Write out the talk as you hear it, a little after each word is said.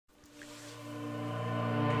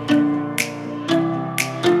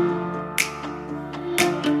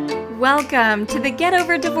Welcome to the Get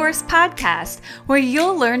Over Divorce podcast, where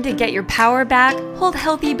you'll learn to get your power back, hold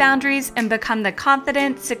healthy boundaries, and become the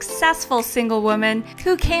confident, successful single woman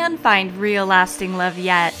who can find real lasting love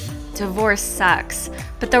yet. Divorce sucks,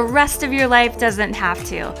 but the rest of your life doesn't have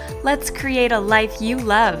to. Let's create a life you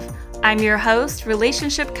love. I'm your host,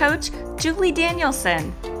 relationship coach, Julie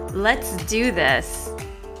Danielson. Let's do this.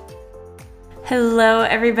 Hello,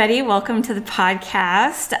 everybody. Welcome to the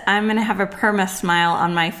podcast. I'm going to have a perma smile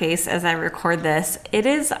on my face as I record this. It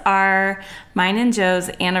is mine and Joe's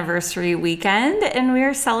anniversary weekend, and we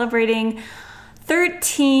are celebrating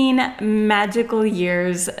 13 magical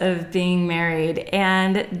years of being married.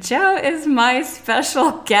 And Joe is my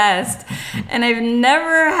special guest, and I've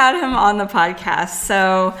never had him on the podcast.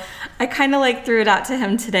 So I kind of threw it out to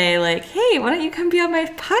him today, hey, why don't you come be on my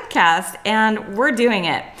podcast? And we're doing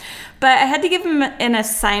it. But I had to give him an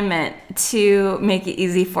assignment to make it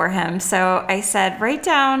easy for him. So I said, write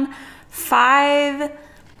down 5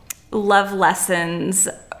 love lessons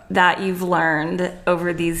that you've learned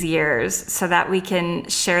over these years so that we can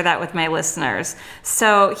share that with my listeners.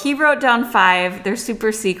 So he wrote down 5. They're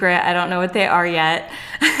super secret. I don't know what they are yet.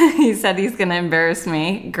 He said he's going to embarrass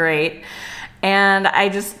me. Great. And I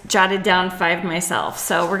just jotted down 5 myself.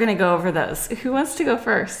 So we're going to go over those. Who wants to go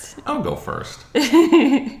first? I'll go first.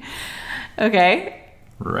 Okay.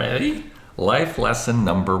 Ready? Life lesson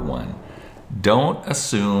number 1. Don't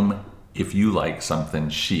assume if you like something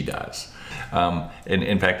she does. And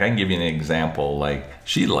in fact, I can give you an example.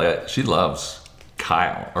 She loves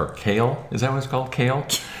Kyle or kale. Is that what it's called? Kale?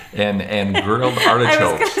 And grilled artichokes.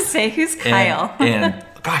 I was going to say, who's Kyle? And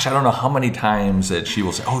gosh, I don't know how many times that she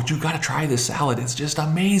will say, oh, you got to try this salad. It's just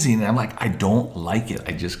amazing. And I'm like, I don't like it.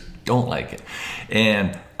 I just don't like it.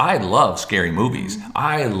 And I love scary movies.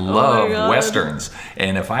 I love Westerns.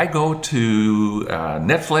 And if I go to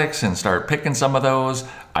Netflix and start picking some of those,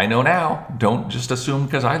 I know now, don't just assume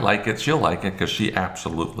because I like it, she'll like it, because she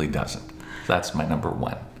absolutely doesn't. That's my number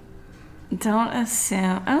 1. Don't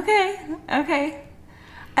assume. Okay.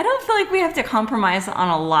 I don't feel like we have to compromise on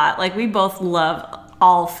a lot. We both love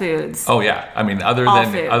all foods. Oh yeah, I mean other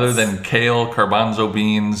than kale, garbanzo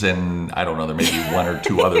beans, and I don't know, there may be 1 or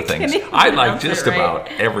 2 other things. I like just about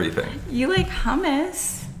everything. You like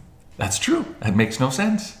hummus? That's true. That makes no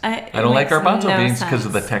sense. I don't like garbanzo beans because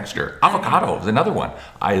of the texture. Avocado is another one.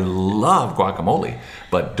 I love guacamole,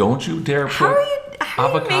 but don't you dare put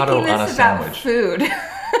avocado on a sandwich. Food.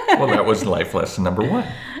 Well, that was life lesson number 1.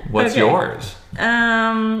 What's yours?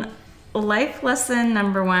 Life lesson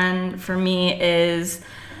number 1 for me is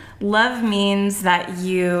love means that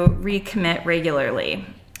you recommit regularly.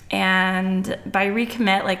 And by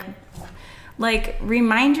recommit, like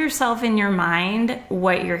remind yourself in your mind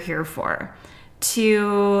what you're here for.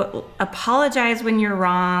 To apologize when you're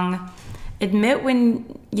wrong, admit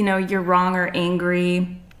when you're wrong or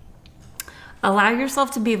angry. Allow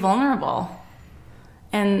yourself to be vulnerable.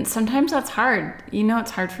 And sometimes that's hard.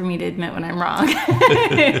 It's hard for me to admit when I'm wrong.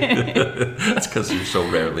 That's because you're so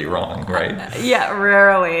rarely wrong, right? Yeah,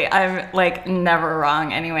 rarely. I'm never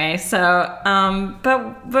wrong anyway. So,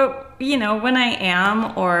 but when I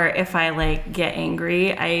am, or if I get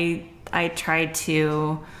angry, I try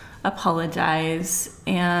to apologize.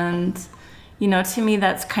 And, to me,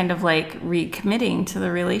 that's kind of recommitting to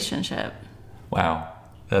the relationship. Wow.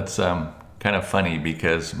 That's, kind of funny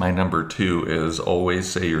because my number 2 is always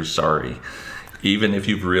say you're sorry. Even if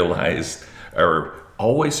you've realized, or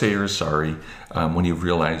always say you're sorry when you've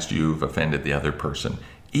realized you've offended the other person,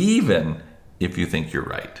 even if you think you're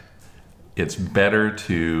right. It's better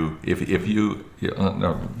to, if you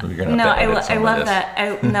no, you're gonna have to I love that.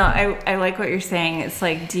 I like what you're saying. It's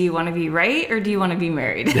do you want to be right or do you want to be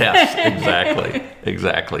married? Yes,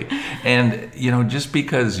 exactly. And just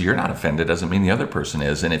because you're not offended doesn't mean the other person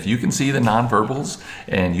is. And if you can see the nonverbals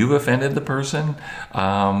and you've offended the person,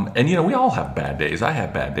 and we all have bad days. I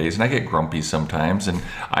have bad days, and I get grumpy sometimes, and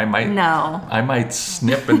I might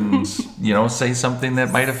snip and say something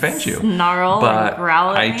that might offend you. Snarl and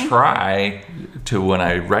growl at me. I try to, when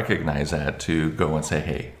I recognize that, to go and say,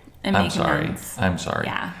 hey, I'm sorry.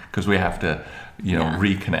 Yeah. Because we have to,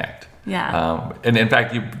 reconnect. Yeah. And in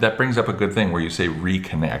fact, that brings up a good thing where you say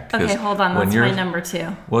reconnect. Okay, hold on. That's my number 2.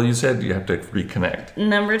 Well, you said you have to reconnect.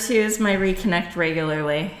 Number 2 is my reconnect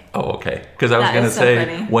regularly. Oh, okay. Because I was going to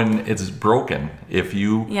say, when it's broken, if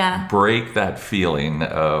you break that feeling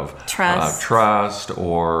of trust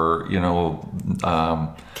or,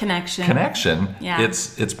 connection,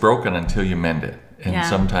 it's broken until you mend it. And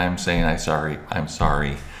sometimes saying, I'm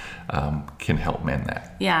sorry, can help mend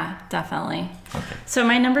that. Yeah, definitely. Okay. So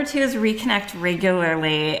my number 2 is reconnect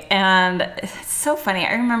regularly. And it's so funny.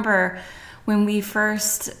 I remember when we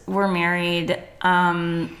first were married,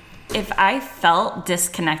 if I felt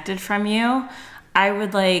disconnected from you, I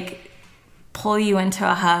would like pull you into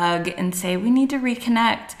a hug and say, we need to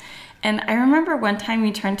reconnect. And I remember one time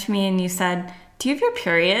you turned to me and you said, do you have your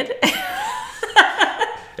period?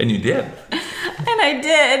 And you did. And I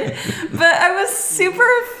did, but I was super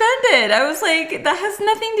offended. I was like, that has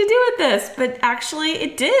nothing to do with this, but actually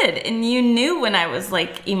it did. And you knew when I was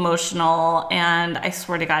like emotional, and I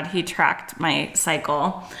swear to God, he tracked my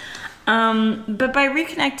cycle. But by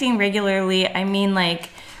reconnecting regularly, I mean like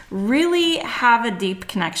really have a deep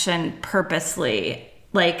connection purposely,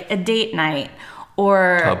 like a date night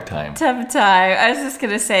or Tub time. Tub time. I was just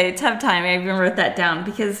going to say tub time. I even wrote that down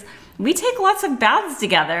because we take lots of baths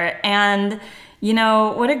together, and you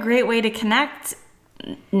know, what a great way to connect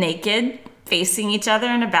naked, facing each other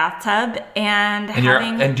in a bathtub,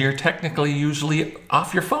 and you're technically usually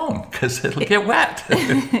off your phone because it'll get wet.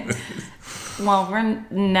 Well, we're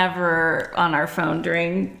never on our phone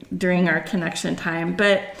during our connection time,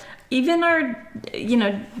 but even our, you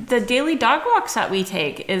know, the daily dog walks that we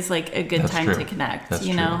take is like a good time to connect. That's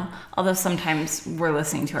you know, true. Although sometimes we're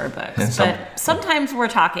listening to our books, but sometimes we're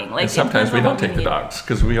talking. Like and sometimes we don't take the dogs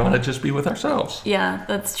because we want to just be with ourselves. Yeah,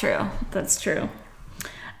 that's true. That's true.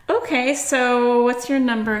 Okay, so what's your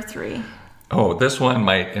number 3? Oh, this one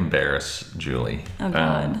might embarrass Julie. Oh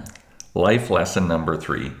God. Life lesson number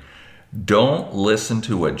 3: don't listen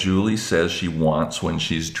to what Julie says she wants when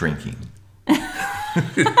she's drinking.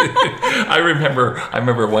 I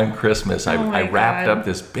remember one Christmas, I wrapped up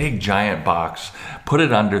this big giant box, put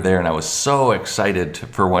it under there, and I was so excited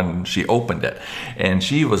for when she opened it. And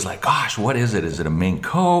she was like, gosh, what is it? Is it a mink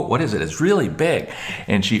coat? What is it? It's really big.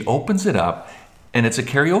 And she opens it up, and it's a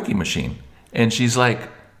karaoke machine. And she's like,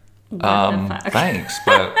 thanks,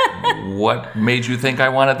 but what made you think I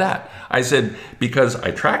wanted that? I said, because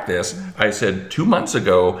I tracked this, I said 2 months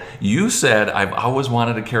ago, you said I've always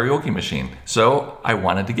wanted a karaoke machine. So I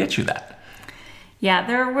wanted to get you that. Yeah,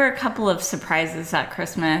 there were a couple of surprises at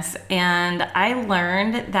Christmas, and I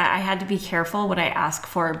learned that I had to be careful what I ask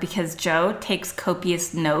for because Joe takes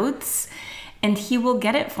copious notes and he will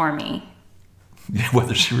get it for me.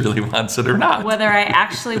 Whether she really wants it or not. Whether I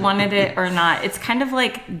actually wanted it or not. It's kind of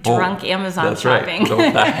like drunk Amazon shopping.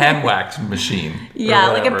 Right. The hand wax machine. Yeah,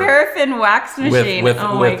 like a paraffin wax machine.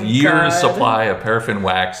 With years supply of paraffin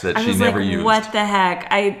wax that she never used. What the heck?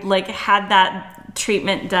 I like had that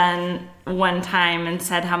treatment done one time and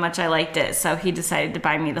said how much I liked it. So he decided to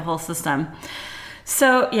buy me the whole system.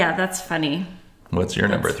 So yeah, that's funny. What's your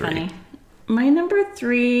number 3? Funny. My number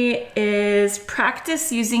 3 is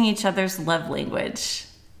practice using each other's love language.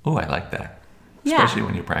 Oh, I like that. Yeah. Especially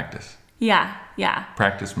when you practice. Yeah.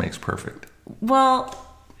 Practice makes perfect. Well,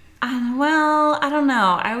 I don't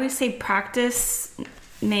know. I always say practice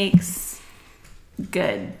makes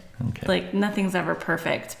good. Okay. Like nothing's ever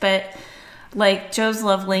perfect. But like Joe's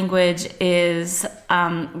love language is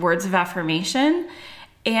words of affirmation.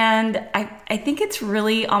 And I think it's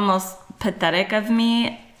really almost pathetic of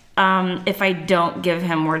me if I don't give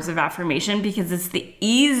him words of affirmation because it's the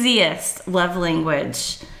easiest love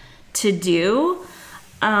language to do.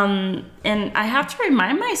 And I have to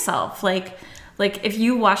remind myself, like if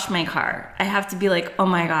you wash my car, I have to be like, oh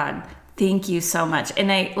my God, thank you so much.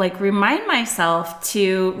 And I like remind myself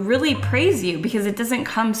to really praise you because it doesn't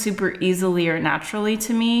come super easily or naturally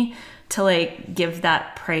to me to like give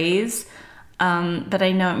that praise. But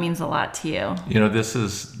I know it means a lot to you. You know, this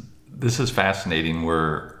is fascinating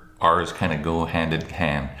where ours kind of go hand in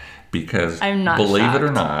hand because I'm not believe shocked. it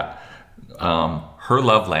or not, her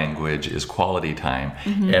love language is quality time.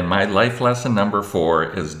 Mm-hmm. And my life lesson number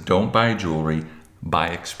 4 is don't buy jewelry, buy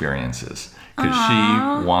experiences. Because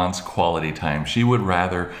she wants quality time. She would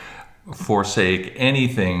rather forsake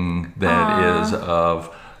anything that is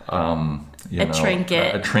of a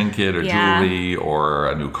trinket or jewelry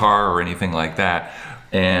or a new car or anything like that.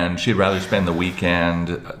 And she'd rather spend the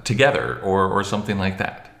weekend together or something like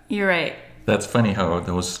that. You're right. That's funny how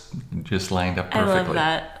those just lined up perfectly. I love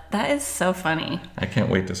that. That is so funny. I can't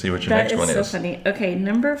wait to see what your next one is. That is so funny. Okay,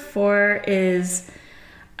 number 4 is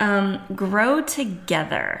grow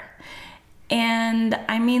together. And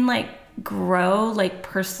I mean like grow, like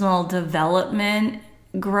personal development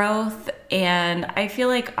growth. And I feel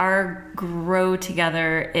like our grow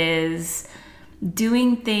together is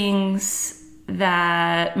doing things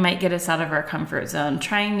that might get us out of our comfort zone,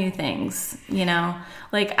 trying new things, you know?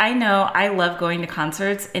 Like, I know I love going to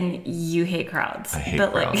concerts and you hate crowds. I hate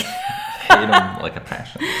crowds. Like, I hate them like a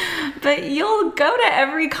passion. But you'll go to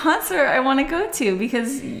every concert I want to go to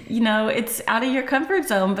because, you know, it's out of your comfort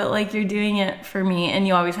zone, but like you're doing it for me and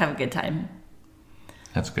you always have a good time.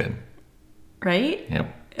 That's good. right?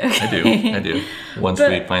 Yep. I do. Once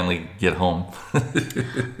we finally get home.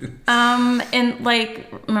 And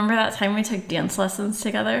like, remember that time we took dance lessons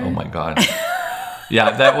together? Oh my God.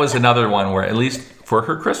 Yeah, that was another one where, at least for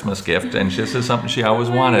her Christmas gift, and this is something she always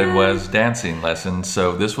wanted, was dancing lessons.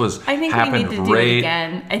 So this was I think happened we need to do it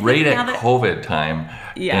again. I think right now at COVID time.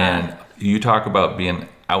 Yeah. And you talk about being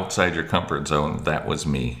outside your comfort zone. That was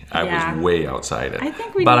me. I was way outside it. I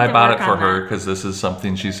think we but need I to bought work it for on her that. because this is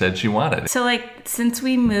something she said she wanted. So like, since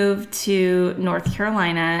we moved to North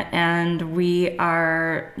Carolina and we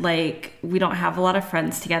are like, we don't have a lot of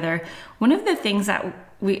friends together. One of the things that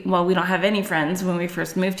we don't have any friends when we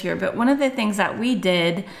first moved here, but one of the things that we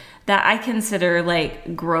did that I consider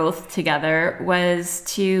like growth together was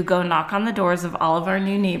to go knock on the doors of all of our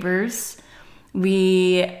new neighbors.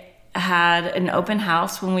 We had an open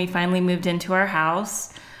house when we finally moved into our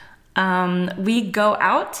house. We go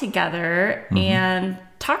out together and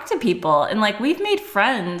talk to people, and like, we've made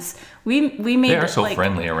friends. We made, They are so like,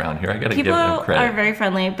 friendly around here. I got to give people them credit. are very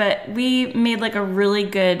friendly, but we made like a really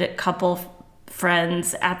good couple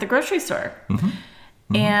friends at the grocery store.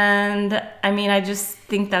 And I mean, I just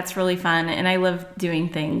think that's really fun, and I love doing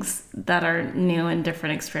things that are new and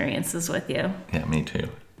different experiences with you. Yeah, me too.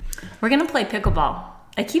 We're gonna play pickleball.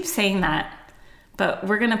 I keep saying that, but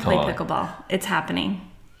we're gonna play pickleball. It's happening.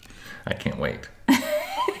 I can't wait.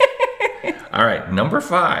 All right, number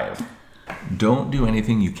 5. Don't do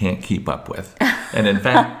anything you can't keep up with. And in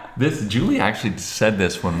fact, Julie actually said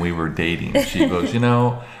this when we were dating. She goes,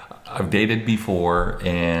 I've dated before,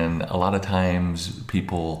 and a lot of times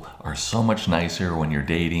people are so much nicer when you're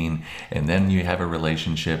dating, and then you have a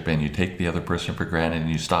relationship and you take the other person for granted and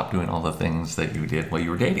you stop doing all the things that you did while you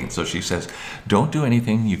were dating. So she says, don't do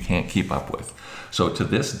anything you can't keep up with. So to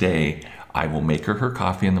this day, I will make her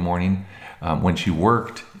coffee in the morning. When she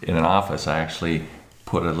worked in an office, I actually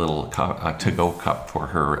put a little to-go cup for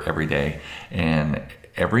her every day, and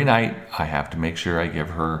every night I have to make sure I give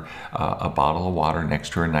her a bottle of water next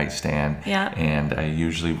to her nightstand. Yeah. And I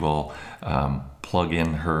usually will plug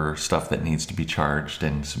in her stuff that needs to be charged,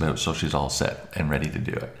 and so she's all set and ready to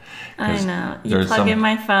do it. I know. You plug in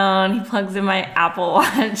my phone. He plugs in my Apple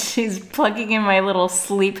Watch. He's plugging in my little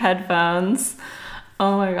sleep headphones.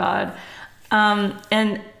 Oh my God.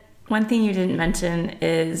 And one thing you didn't mention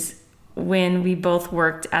is when we both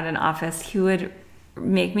worked at an office, he would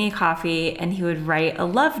make me coffee and he would write a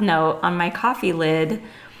love note on my coffee lid.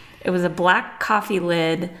 It was a black coffee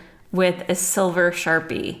lid with a silver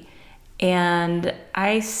Sharpie. And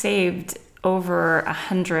I saved over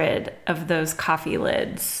 100 of those coffee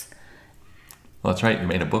lids. Well, that's right. You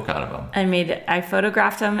made a book out of them. I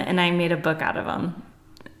photographed them and I made a book out of them.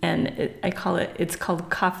 And it's called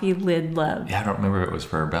Coffee Lid Love. Yeah, I don't remember if it was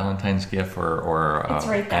for a Valentine's gift or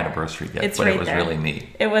anniversary gift, it's but right it was there. really neat.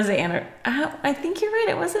 It was I think you're right.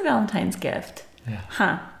 It was a Valentine's gift. Yeah.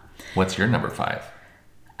 Huh. What's your number 5?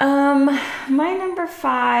 My number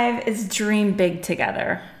 5 is dream big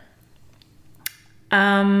together.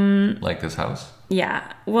 Like this house?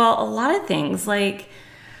 Yeah. Well, a lot of things. Like,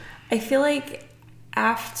 I feel like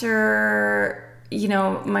after,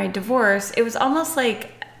 my divorce, it was almost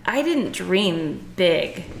like I didn't dream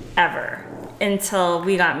big ever until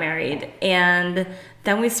we got married. And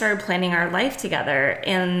then we started planning our life together.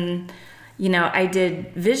 And, I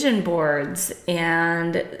did vision boards,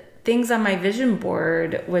 and things on my vision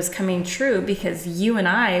board was coming true because you and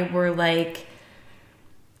I were like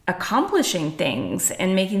accomplishing things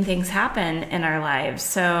and making things happen in our lives.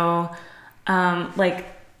 So,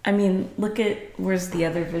 look at, where's the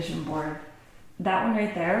other vision board? That one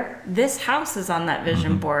right there. This house is on that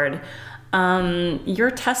vision board. Your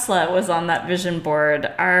Tesla was on that vision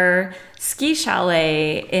board. Our ski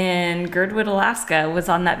chalet in Girdwood, Alaska was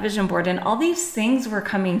on that vision board. And all these things were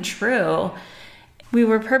coming true. We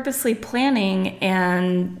were purposely planning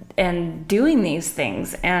and doing these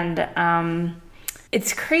things. And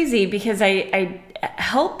it's crazy because I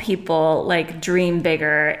help people like dream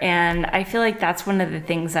bigger. And I feel like that's one of the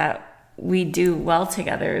things that we do well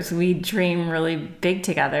together is we dream really big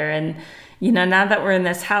together. And, now that we're in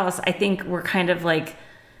this house, I think we're kind of like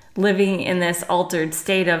living in this altered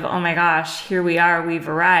state of, oh my gosh, here we are, we've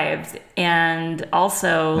arrived. And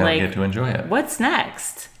also now we get to enjoy it. What's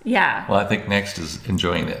next? Yeah. Well, I think next is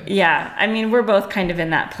enjoying it. Yeah. I mean, we're both kind of in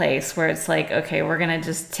that place where it's like, okay, we're going to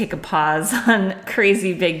just take a pause on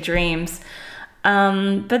crazy big dreams.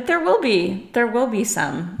 But there will be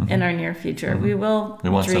some in our near future. We will We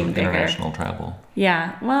want dream some bigger. international travel.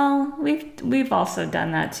 Yeah. Well, we've also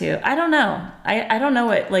done that too. I don't know. I don't know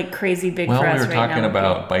what like crazy big Well, for we us were right talking now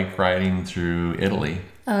about bike riding through Italy.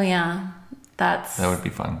 Oh yeah. That would be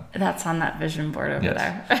fun. That's on that vision board over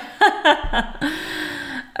Yes. there.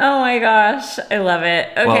 Oh my gosh, I love it.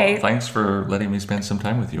 Okay. Well, thanks for letting me spend some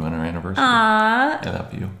time with you on our anniversary. Aww. I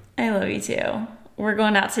love you. I love you too. We're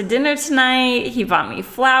going out to dinner tonight. He bought me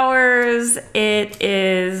flowers. It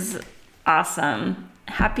is awesome.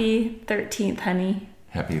 Happy 13th, honey.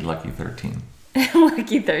 Happy lucky 13.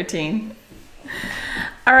 Lucky 13.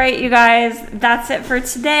 All right, you guys, that's it for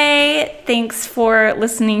today. Thanks for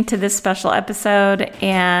listening to this special episode,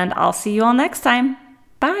 and I'll see you all next time.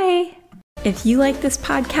 Bye. If you like this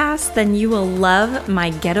podcast, then you will love my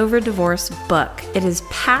Get Over Divorce book. It is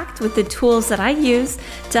packed with the tools that I use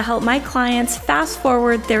to help my clients fast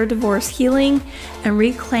forward their divorce healing and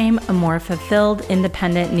reclaim a more fulfilled,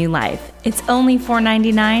 independent new life. It's only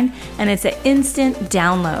 $4.99 and it's an instant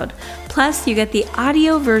download. Plus, you get the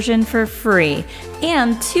audio version for free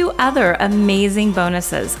and 2 other amazing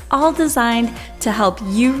bonuses, all designed to help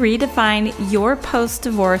you redefine your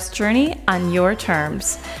post-divorce journey on your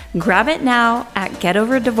terms. Grab it now at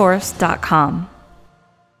getoverdivorce.com.